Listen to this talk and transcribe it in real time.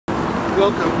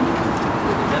welcome.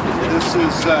 This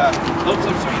is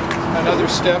another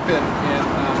step in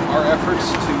our efforts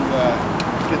to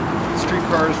get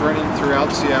streetcars running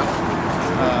throughout Seattle.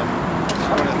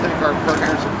 I want to thank our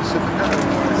partners in Pacifica. I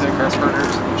want to thank our partners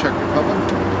in the Czech Republic.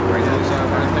 And I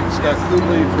want to thank Scott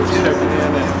Kubley for stepping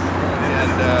in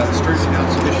and straightening out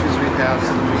some issues we have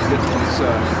so that we can get these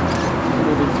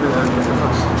moving through our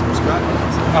neighborhoods. Scott?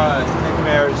 Thank you,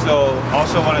 Mayor. So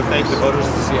also want to thank the voters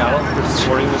of Seattle for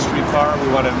supporting the streetcar.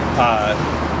 We want to,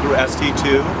 through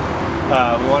ST2,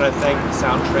 we want to thank the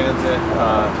Sound Transit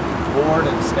board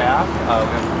and staff. We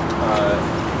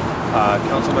have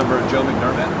Councilmember Joe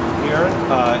McDermott here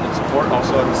in support,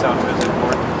 also of the Sound Transit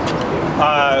board.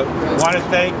 Want to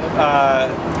thank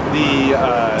the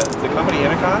company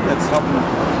Intercon that's helping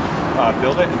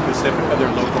build it in Pacifica, their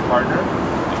local partner.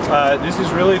 This is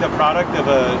really the product of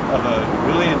a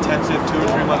really intensive 2 or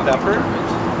 3 month effort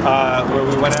where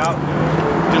we went out,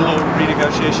 did a little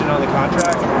renegotiation on the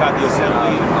contract, got the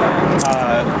assembly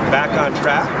back on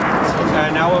track,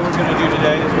 and now what we're going to do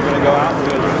today is we're going to go out,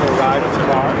 we're going to do a little ride of the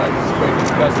car,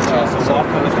 so walk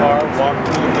from the car, walk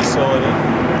through the facility,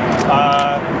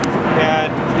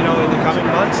 and you know, in the coming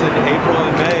months, in April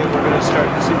and May, we're going to start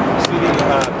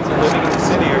living in the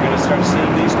city are going to start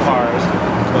seeing these cars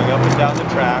going up and down the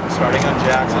track, starting on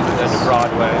Jackson and then to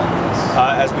Broadway,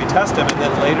 as we test them, and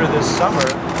then later this summer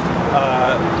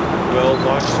we'll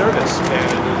launch service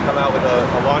and come out with a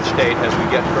launch date as we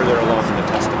get further along in the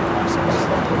testing process.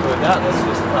 So with that, let's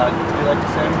just, would you like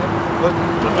to say anything? What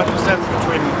is that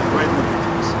between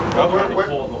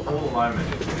the whole alignment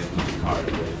is in the car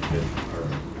or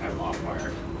have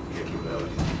off-wire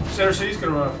capability. Center City's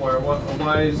going to run off-wire.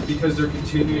 Why is because they're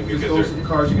continuing, because those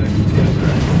cars are going to continue.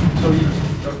 So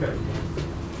okay.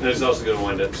 And it's also going to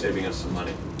wind up saving us some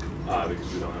money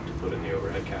because we don't have to put in the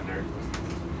overhead catenary.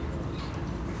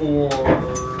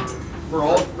 For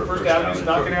all First Avenue's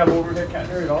not going to have overhead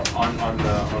catenary at all? On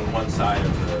one side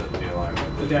of the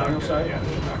alignment. The downhill side? Yeah,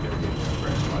 there's not going to be a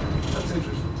branch line. That's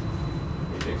interesting.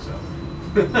 We think so.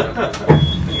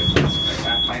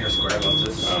 Minor square about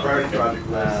this. priority project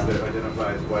list that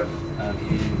identifies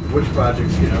which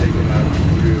projects get taken up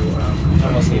through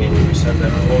almost needing to reset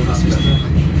that whole system.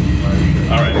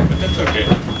 All right, but that's okay.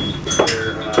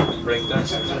 Their brake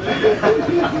dust.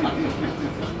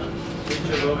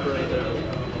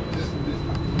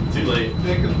 Too late.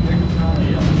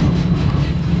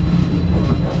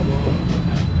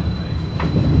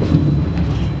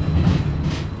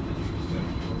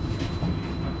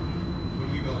 When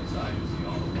we go inside, you see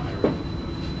all the wiring.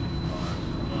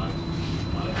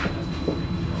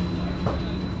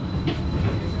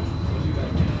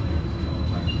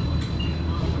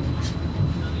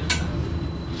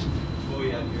 What we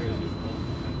have here is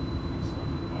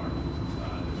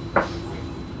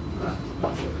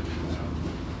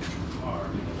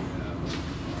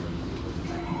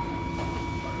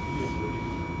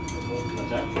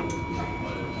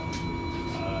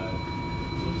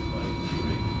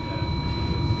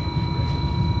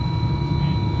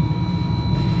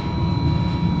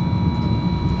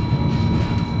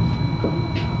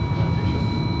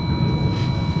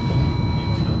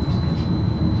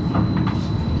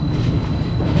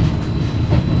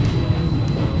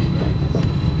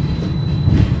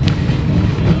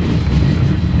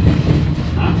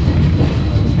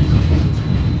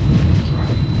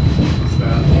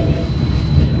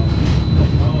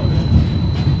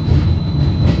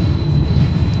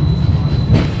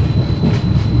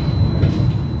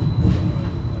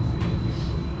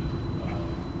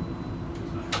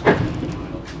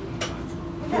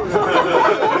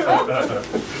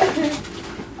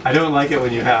I don't like it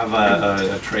when you have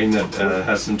a train that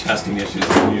has some testing issues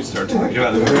and you start talking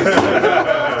about the movies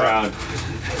around.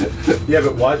 Yeah,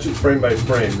 but watch it frame by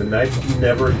frame. The knife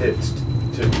never hits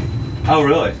to me. Oh,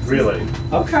 really? Really.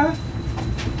 Okay.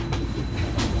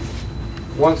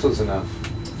 Once was enough.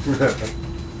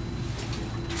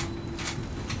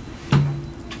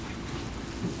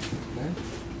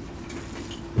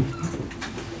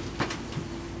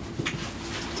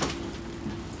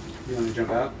 You want to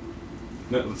jump out?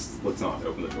 No, let's not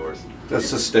open the doors. That's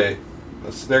to stay.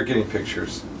 They're getting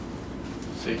pictures.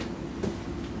 See,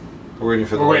 We're waiting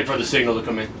for the we're waiting for the signal to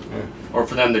come in, Yeah. or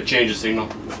for them to change the signal.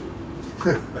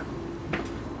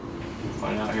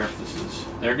 Find out here if this is.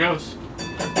 There it goes.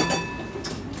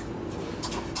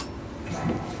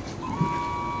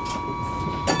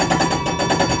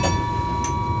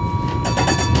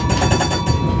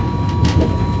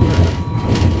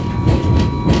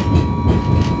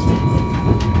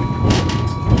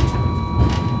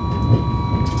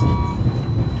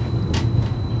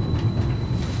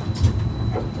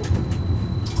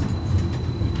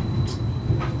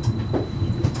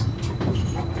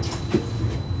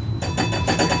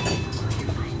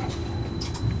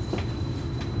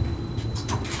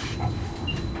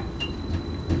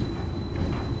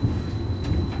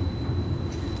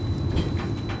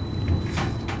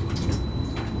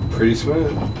 Pretty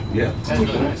smooth. Yeah. That's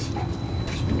really nice. Do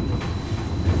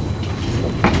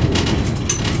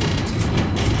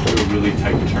a really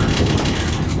tight turn.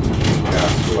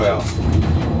 Yeah. Well.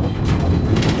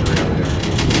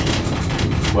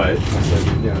 What? I said,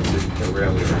 you know, it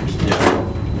rarely hurts. Yeah.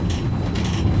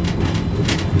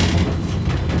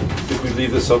 Did we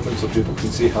leave this open so people can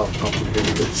see how complicated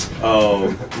it is?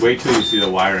 Oh, wait till you see the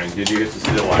wiring. Did you get to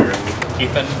see the wiring?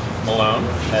 Ethan Malone,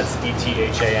 that's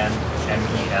ETHANMELONE,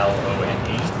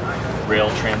 Rail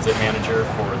Transit Manager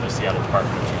for the Seattle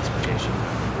Department of Transportation.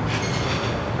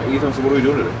 Ethan, so what are we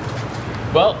doing today?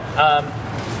 Well,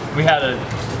 we had a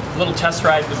little test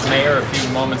ride with the mayor a few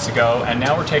moments ago, and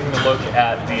now we're taking a look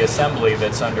at the assembly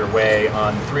that's underway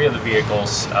on 3 of the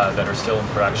vehicles that are still in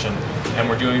production, and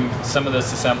we're doing some of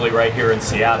this assembly right here in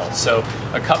Seattle. So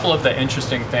a couple of the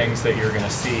interesting things that you're going to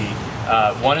see.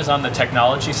 One is on the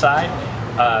technology side,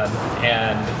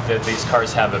 and that these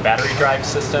cars have a battery drive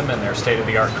system and they're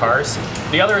state-of-the-art cars.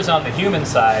 The other is on the human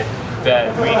side,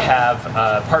 that we have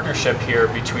a partnership here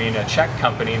between a Czech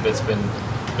company that's been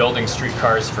building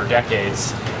streetcars for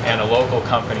decades and a local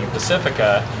company,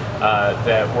 Pacifica,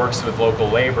 that works with local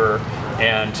labor,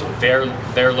 and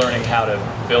they're learning how to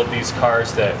build these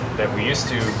cars that we used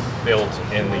to build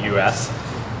in the US,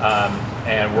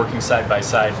 and working side by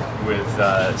side with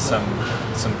some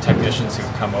technicians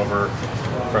who've come over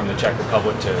from the Czech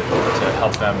Republic to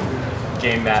help them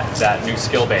gain that new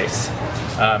skill base.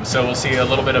 So we'll see a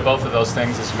little bit of both of those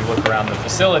things as we look around the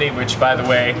facility, which, by the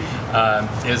way,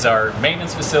 is our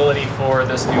maintenance facility for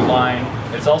this new line.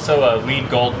 It's also a LEED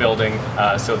Gold building,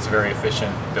 so it's a very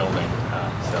efficient building.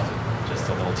 So just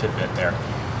a little tidbit there.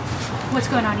 What's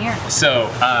going on here? So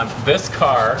this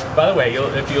car, by the way,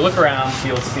 if you look around,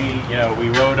 you'll see, you know, we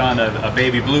rode on a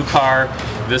baby blue car.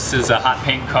 This is a hot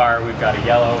paint car. We've got a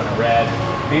yellow and a red.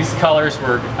 These colors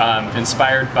were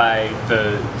inspired by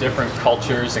the different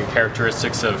cultures and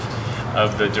characteristics of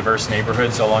the diverse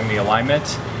neighborhoods along the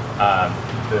alignment.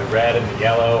 The red and the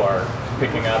yellow are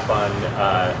picking up on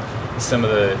some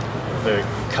of the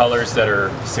colors that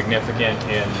are significant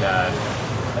in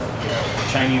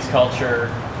Chinese culture.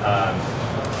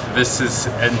 This is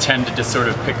intended to sort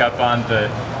of pick up on the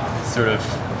sort of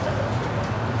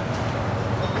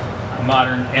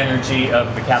modern energy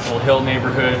of the Capitol Hill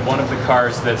neighborhood. One of the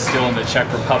cars that's still in the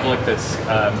Czech Republic that's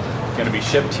going to be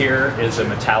shipped here is a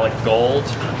metallic gold,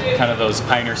 kind of those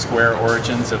Pioneer Square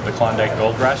origins of the Klondike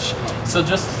Gold Rush. So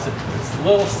just a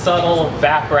little subtle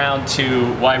background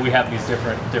to why we have these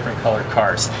different colored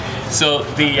cars. So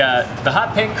the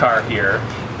hot pink car here,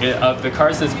 of the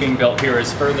cars that's being built here,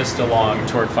 is furthest along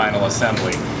toward final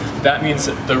assembly. That means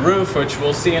that the roof, which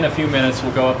we'll see in a few minutes,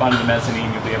 will go up onto the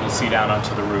mezzanine. You'll be able to see down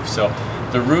onto the roof. So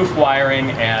the roof wiring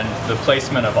and the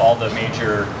placement of all the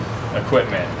major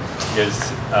equipment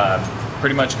is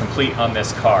pretty much complete on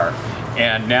this car.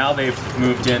 And now they've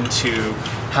moved into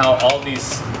how all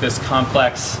this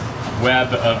complex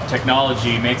web of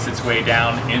technology makes its way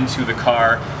down into the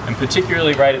car, and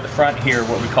particularly right at the front here,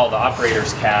 what we call the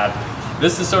operator's cab.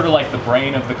 This is sort of like the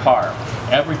brain of the car.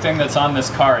 Everything that's on this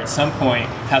car at some point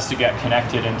has to get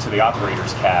connected into the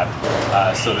operator's cab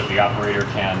so that the operator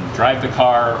can drive the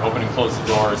car, open and close the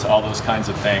doors, all those kinds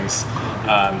of things.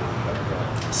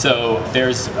 So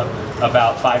there's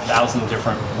about 5,000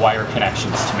 different wire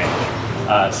connections to make.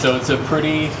 So it's a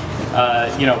pretty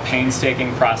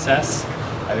painstaking process.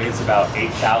 I think it's about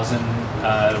 8,000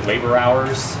 labor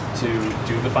hours to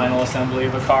do the final assembly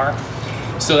of a car.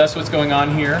 So that's what's going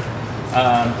on here.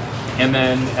 And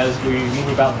then as we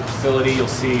move about the facility, you'll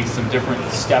see some different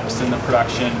steps in the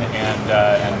production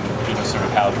and sort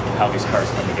of how these cars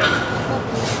come together.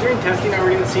 During testing, are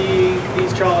we going to see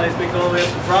these trolleys make all the way up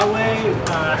to Broadway?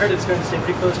 I heard it's going to stay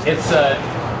pretty close to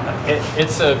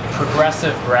It's a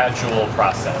progressive, gradual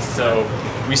process. So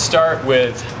we start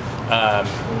with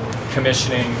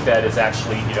commissioning that is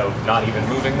actually not even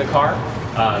moving the car.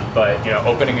 But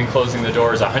opening and closing the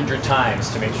doors 100 times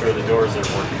to make sure the doors are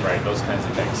working right, those kinds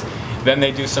of things. Then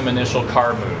they do some initial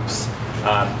car moves.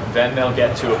 Then they'll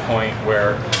get to a point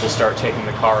where we'll start taking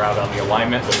the car out on the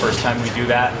alignment. The first time we do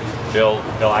that, they'll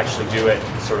actually do it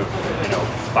sort of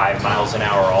 5 miles an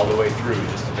hour all the way through.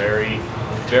 Just a very,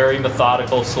 very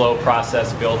methodical, slow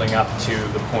process building up to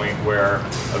the point where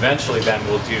eventually then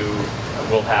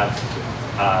we'll have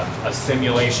a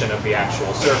simulation of the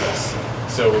actual service.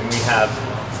 So when we have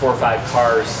 4 or 5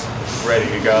 cars ready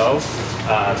to go,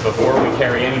 before we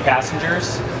carry any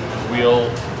passengers, we'll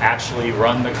actually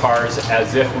run the cars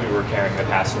as if we were carrying the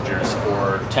passengers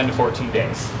for 10 to 14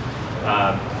 days.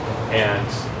 And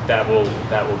that will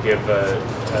give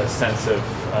a sense of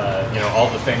all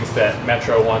the things that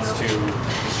Metro wants to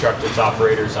instruct its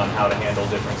operators on how to handle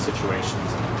different situations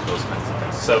and those kinds of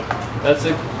things. So that's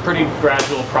a pretty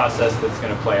gradual process that's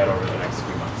going to play out over the next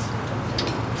few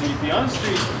months. The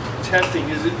on-street testing,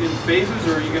 is it in phases,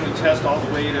 or are you going to test all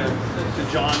the way to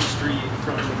John Street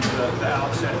from the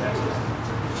outset next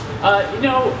time? You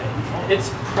know,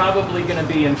 it's probably going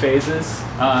to be in phases.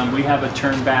 We have a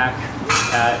turn back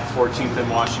at 14th and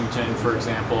Washington, for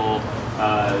example.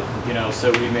 You know,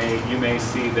 so you may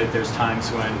see that there's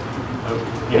times when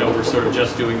you know, we're sort of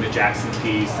just doing the Jackson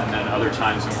piece, and then other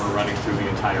times when we're running through the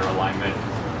entire alignment.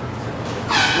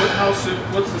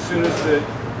 What's the soonest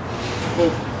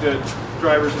that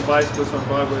drivers and bicyclists on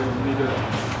Broadway will need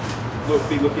to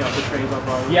be looking out for trains on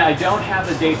Broadway? Yeah, I don't have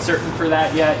a date certain for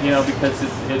that yet, you know, because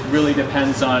it really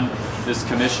depends on this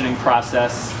commissioning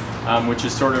process, which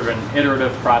is sort of an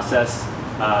iterative process.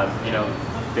 You know,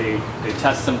 they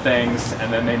test some things,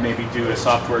 and then they maybe do a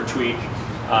software tweak.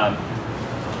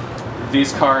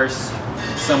 These cars,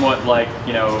 somewhat like,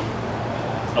 you know,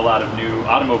 a lot of new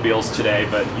automobiles today,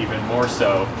 but even more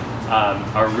so,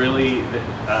 are really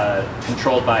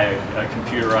controlled by a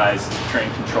computerized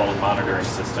train controlled monitoring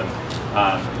system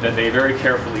that they very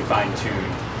carefully fine-tune,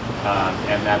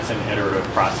 and that's an iterative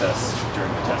process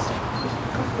during the testing.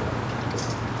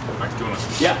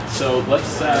 Yeah, so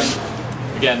let's,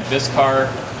 again, this car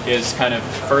is kind of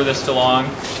furthest along.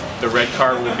 The red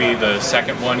car will be the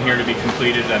second one here to be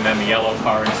completed, and then the yellow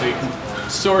car. And so you can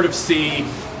sort of see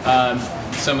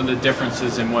some of the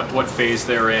differences in what phase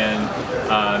they're in.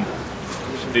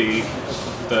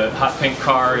 The hot pink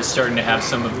car is starting to have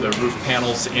some of the roof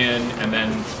panels in, and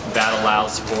then that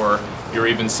allows for, you're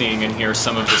even seeing in here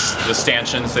some of the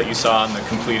stanchions that you saw in the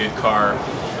completed car.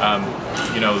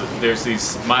 You know, there's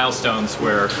these milestones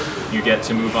where you get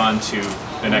to move on to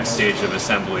the next stage of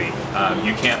assembly.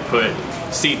 You can't put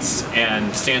seats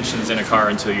and stanchions in a car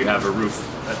until you have a roof,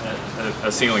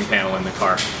 a ceiling panel in the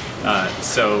car.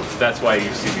 So that's why you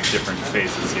see these different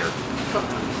phases here.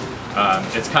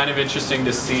 It's kind of interesting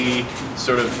to see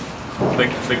sort of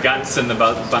the guts and the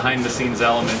behind the scenes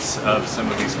elements of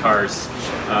some of these cars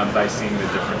by seeing the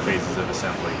different phases of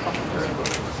assembly.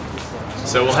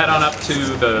 So we'll head on up to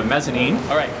the mezzanine.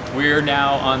 All right, we're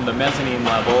now on the mezzanine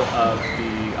level of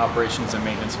the operations and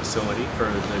maintenance facility for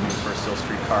the new First Hill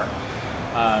Streetcar.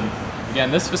 Again,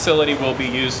 this facility will be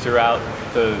used throughout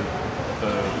the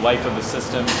life of the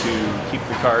system to keep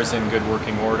the cars in good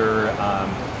working order,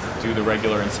 do the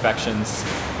regular inspections.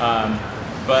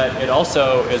 But it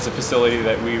also is a facility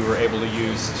that we were able to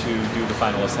use to do the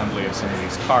final assembly of some of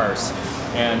these cars.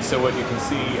 And so what you can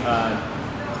see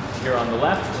here on the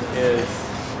left is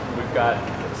we've got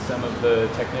some of the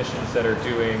technicians that are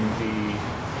doing the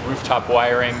rooftop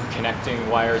wiring, connecting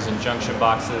wires and junction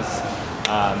boxes.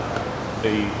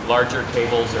 The larger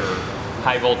cables are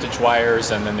high voltage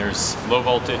wires, and then there's low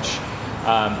voltage.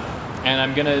 And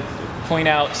I'm going to point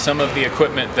out some of the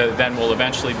equipment that then will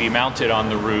eventually be mounted on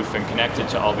the roof and connected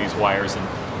to all these wires,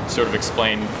 and sort of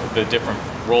explain the different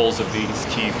roles of these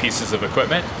key pieces of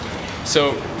equipment.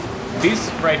 So these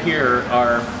right here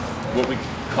are what we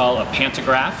call a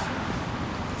pantograph.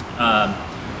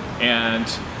 And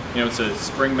you know, it's a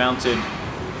spring-mounted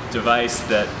device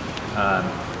that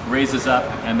raises up,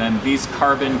 and then these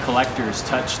carbon collectors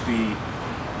touch the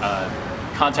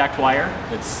contact wire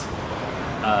that's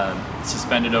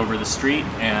suspended over the street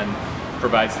and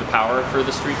provides the power for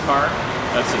the streetcar.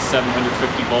 That's a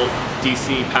 750 volt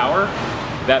DC power.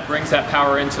 That brings that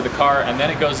power into the car, and then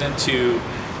it goes into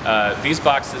these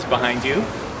boxes behind you.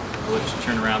 I'll let you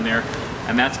turn around there.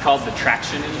 And that's called the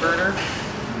traction inverter.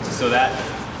 So that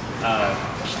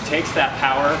takes that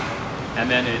power, and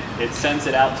then it sends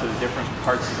it out to the different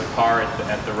parts of the car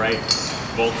at the right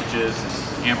voltages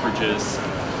and amperages.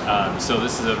 So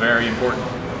this is a very important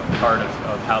part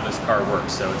of how this car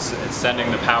works. So it's sending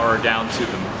the power down to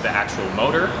the actual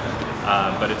motor,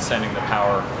 but it's sending the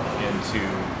power into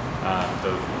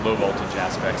the low voltage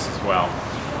aspects as well.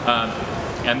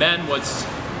 And then what's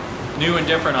new and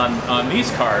different on these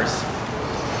cars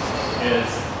is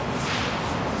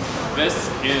this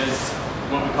is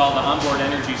what we call the onboard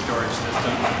energy storage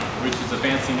system, which is a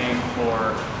fancy name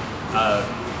for a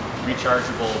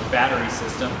rechargeable battery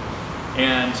system.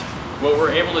 And what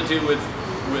we're able to do with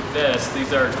this,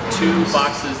 these are two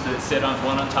boxes that sit on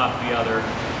one on top of the other,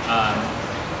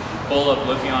 full of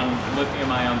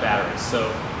lithium-ion batteries. So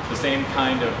the same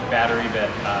kind of battery that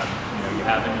you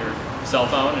have in your cell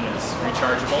phone and is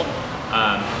rechargeable.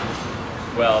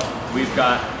 Well, we've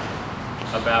got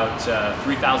about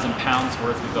 3,000 pounds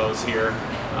worth of those here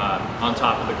on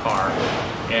top of the car,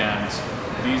 and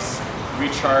these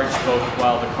recharge both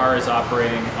while the car is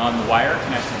operating on the wire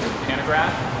connected to the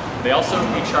pantograph, They also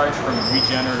recharge from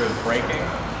regenerative braking.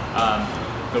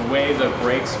 The way the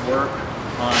brakes work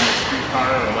on a streetcar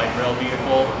or light rail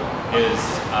vehicle is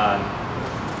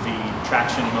the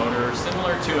traction motor,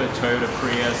 similar to a Toyota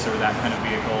Prius or that kind of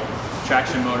vehicle.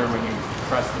 Traction motor, when you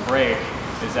press the brake,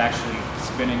 is actually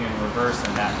spinning in reverse,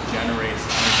 and that generates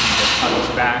energy that comes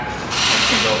back and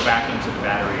can go back into the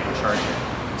battery and charge it.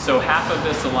 So half of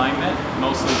this alignment,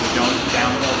 mostly the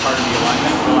downhill part of the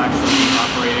alignment, will actually be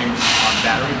operating on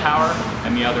battery power,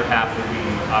 and the other half will be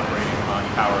operating on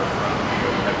power from the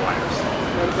overhead wires.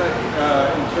 What does that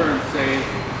in turn save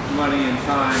money and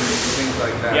time and things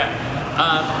like that? Yeah.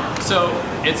 So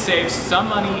it saves some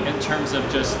money in terms of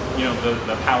just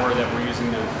the power that we're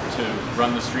using to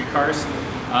run the streetcars.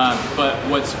 But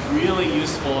what's really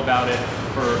useful about it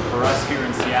for us here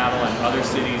in Seattle, and other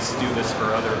cities do this for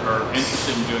other, or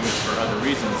interested in doing this for other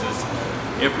reasons, is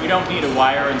if we don't need a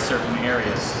wire in certain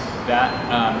areas, that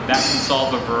can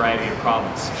solve a variety of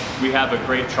problems. We have a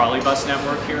great trolley bus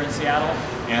network here in Seattle,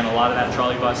 and a lot of that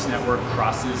trolley bus network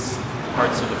crosses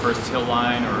parts of the First Hill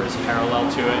line or is parallel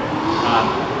to it.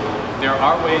 There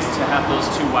are ways to have those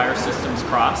two wire systems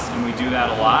cross, and we do that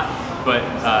a lot, but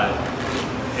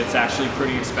it's actually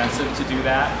pretty expensive to do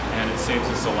that, and it saves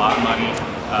us a lot of money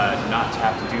not to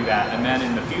have to do that. And then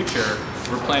in the future,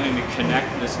 we're planning to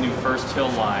connect this new First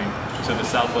Hill line to the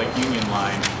South Lake Union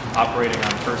line operating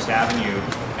on First Avenue.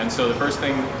 And so the first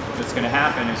thing that's going to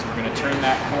happen is we're going to turn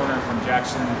that corner from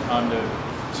Jackson onto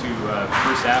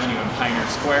First Avenue and Pioneer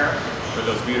Square, where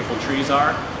those beautiful trees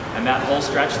are. And that whole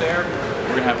stretch there,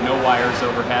 we're going to have no wires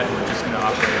overhead. We're just going to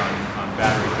operate on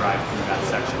battery drive through that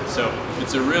section. So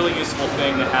it's a really useful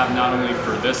thing to have, not only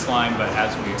for this line, but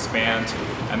as we expand.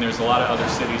 And there's a lot of other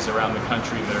cities around the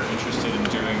country that are interested in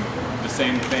doing the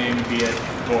same thing, be it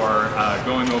for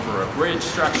going over a bridge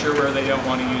structure where they don't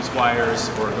want to use wires,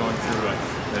 or going through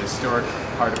a historic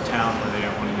part of town where they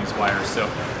don't want to use wires.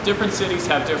 So different cities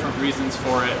have different reasons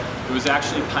for it. It was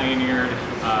actually pioneered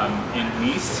in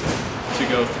Nice to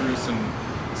go through some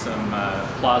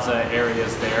plaza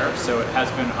areas there. So it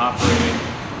has been operating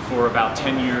for about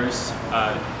 10 years,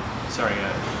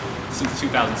 since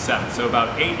 2007. So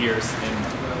about 8 years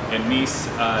in Nice,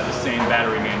 the same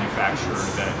battery manufacturer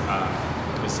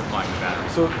that is supplying the battery.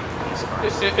 So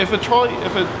if a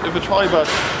trolley bus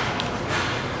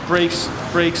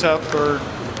breaks up or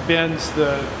bends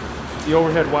the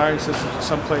overhead wiring system to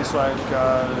someplace like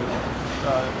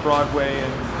Broadway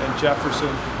and Jefferson,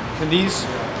 can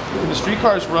the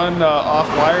streetcars run off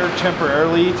wire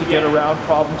temporarily to get around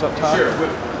problems up top? Sure.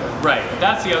 Right.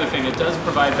 That's the other thing. It does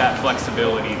provide that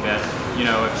flexibility that,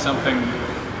 if something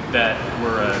that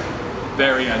were a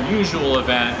very unusual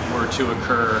event were to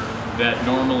occur, that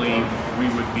normally we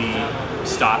would be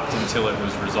stopped until it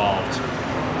was resolved.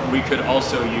 We could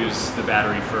also use the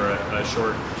battery for a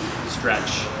short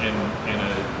stretch in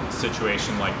a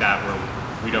situation like that where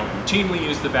we don't routinely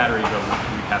use the battery, but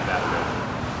we have that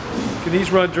available. Can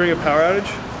these run during a power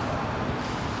outage?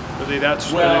 Are they that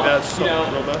robust?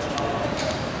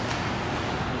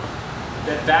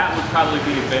 That would probably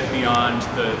be a bit beyond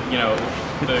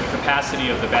the capacity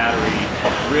of the battery.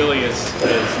 Really is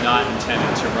not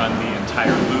intended to run the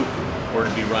entire loop or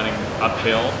to be running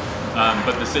uphill.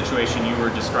 But the situation you were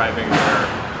describing where,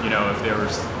 if there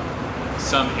was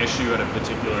some issue at a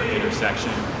particular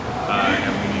intersection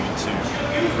and we needed to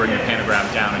bring the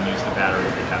panogram down and use the battery,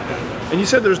 we have that. And you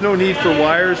said there's no need for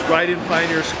wires right in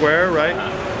Pioneer Square, right?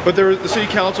 But the city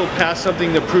council passed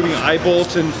something approving eye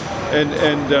bolts and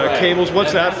right. Cables.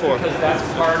 What's that for? Because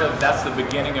that's the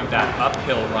beginning of that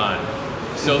uphill run.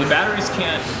 So the batteries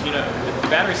can't, the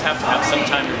batteries have to have some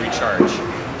time to recharge.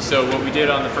 So what we did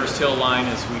on the First Hill line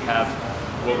is we have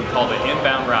what we call the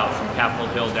inbound route from Capitol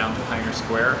Hill down to Pioneer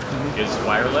Square is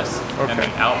wireless, and the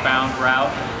outbound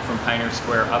route from Pioneer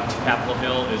Square up to Capitol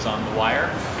Hill is on the wire.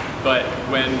 But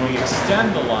when we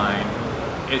extend the line,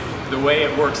 the way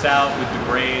it works out with the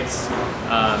grades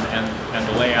and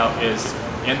the layout is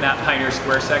in that Pioneer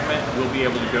Square segment, we'll be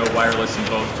able to go wireless in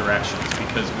both directions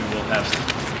because we will have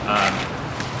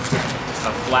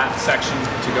a flat section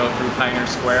to go through Pioneer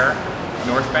Square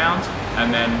northbound,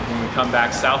 and then when we come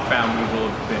back southbound, we will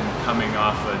have been coming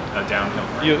off a downhill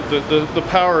road. The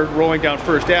power rolling down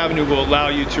First Avenue will allow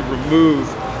you to remove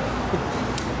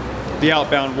the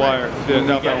outbound wire. When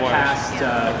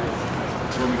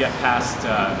we get past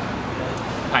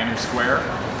Pioneer Square,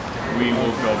 we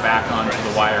will go back onto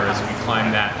the wire as we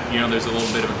climb that. There's a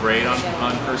little bit of a grade on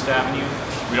First Avenue.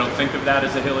 We don't think of that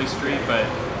as a hilly street, but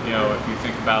if you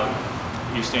think about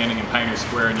you're standing in Pioneer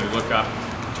Square and you look up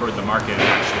toward the market, it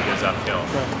actually goes uphill.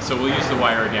 Right. So we'll use the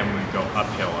wire again when we go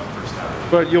uphill on First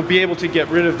Avenue. But you'll be able to get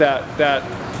rid of that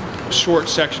short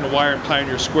section of wire in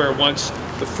Pioneer Square once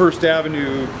the First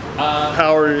Avenue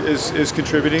power is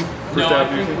contributing? No, I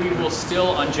think we will still,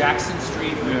 on Jackson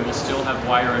Street, we will still have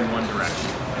wire in one direction.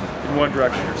 In one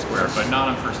direction. Pioneer Square, but not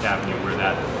on First Avenue where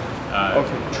that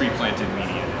tree planted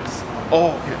median is.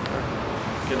 Oh, okay.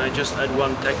 Can I just add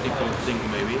one technical thing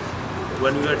maybe?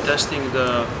 When we were testing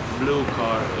the blue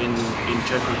car in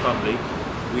Czech Republic,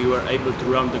 we were able to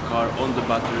run the car on the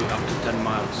battery up to 10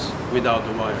 miles without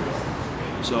the wire.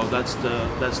 So that's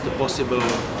the possible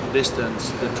distance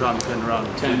the tram can run.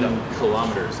 10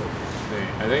 kilometers.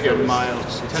 I think 10 it was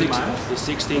miles. 10 miles? It's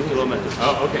 16 kilometers.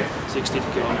 Oh, okay. 16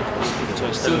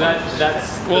 kilometers. So that's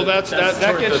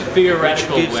that gets gets the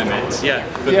theoretical limit. Yeah,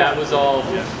 but that was all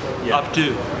up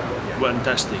to when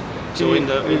testing. So in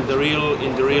the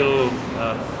real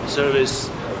service,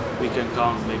 we can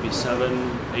count maybe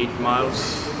 7-8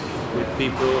 miles with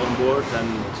people on board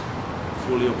and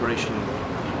fully operational.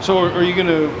 So are you going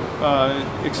to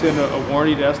extend a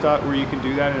warranty to SDOT where you can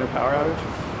do that in a power outage?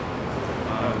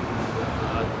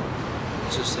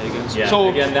 Just say again. Yeah. So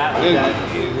again, that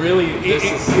really,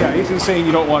 Ethan's saying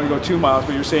you don't want to go 2 miles,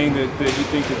 but you're saying that you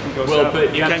think it can go 7.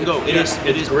 But you can go. It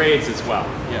is grades as well.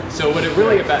 Yeah. So what it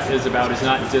really is about is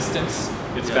not distance.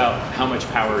 It's about how much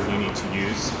power you need to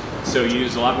use. So you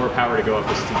use a lot more power to go up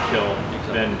a steep hill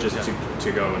than just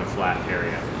to go in a flat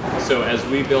area. So as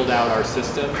we build out our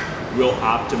system, we'll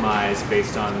optimize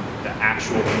based on the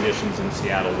actual conditions in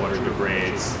Seattle. What are the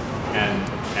grades?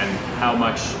 And how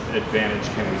much advantage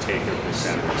can we take of this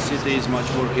center? City is much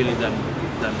more hilly than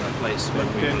a place when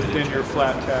we than your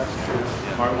flat test.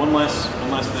 Yeah. All right, one last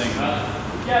thing.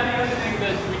 Yeah, the other thing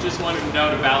that we just wanted to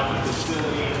note about the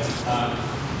facility,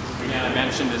 again, I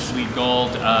mentioned this LEED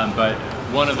Gold, but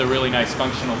one of the really nice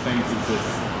functional things is this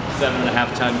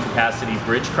 7.5-ton capacity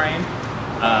bridge crane,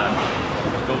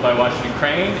 built by Washington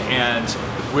Crane, and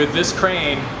with this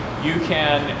crane, you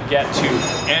can get to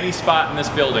any spot in this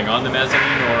building, on the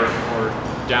mezzanine or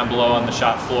down below on the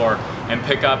shop floor, and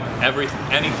pick up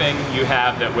anything you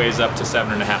have that weighs up to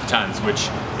 7.5 tons, which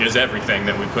is everything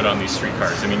that we put on these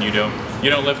streetcars. I mean, you don't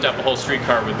lift up a whole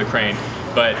streetcar with the crane,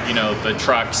 but you know, the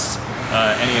trucks,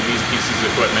 any of these pieces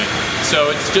of equipment.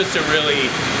 So it's just a really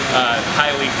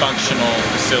highly functional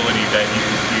facility that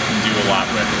you can do a lot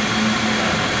with.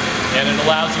 And it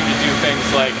allows you to do things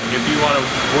like, if you want to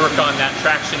work on that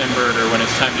traction inverter when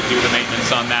it's time to do the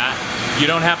maintenance on that,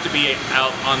 you don't have to be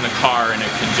out on the car in a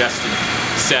congested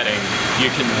setting.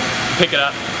 You can pick it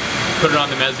up, put it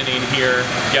on the mezzanine here,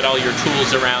 get all your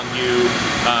tools around you,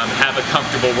 have a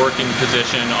comfortable working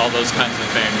position, all those kinds of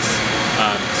things.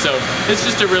 So it's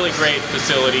just a really great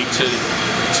facility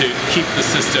to keep the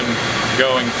system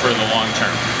going for the long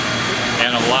term.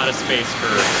 And a lot of space for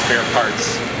spare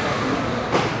parts.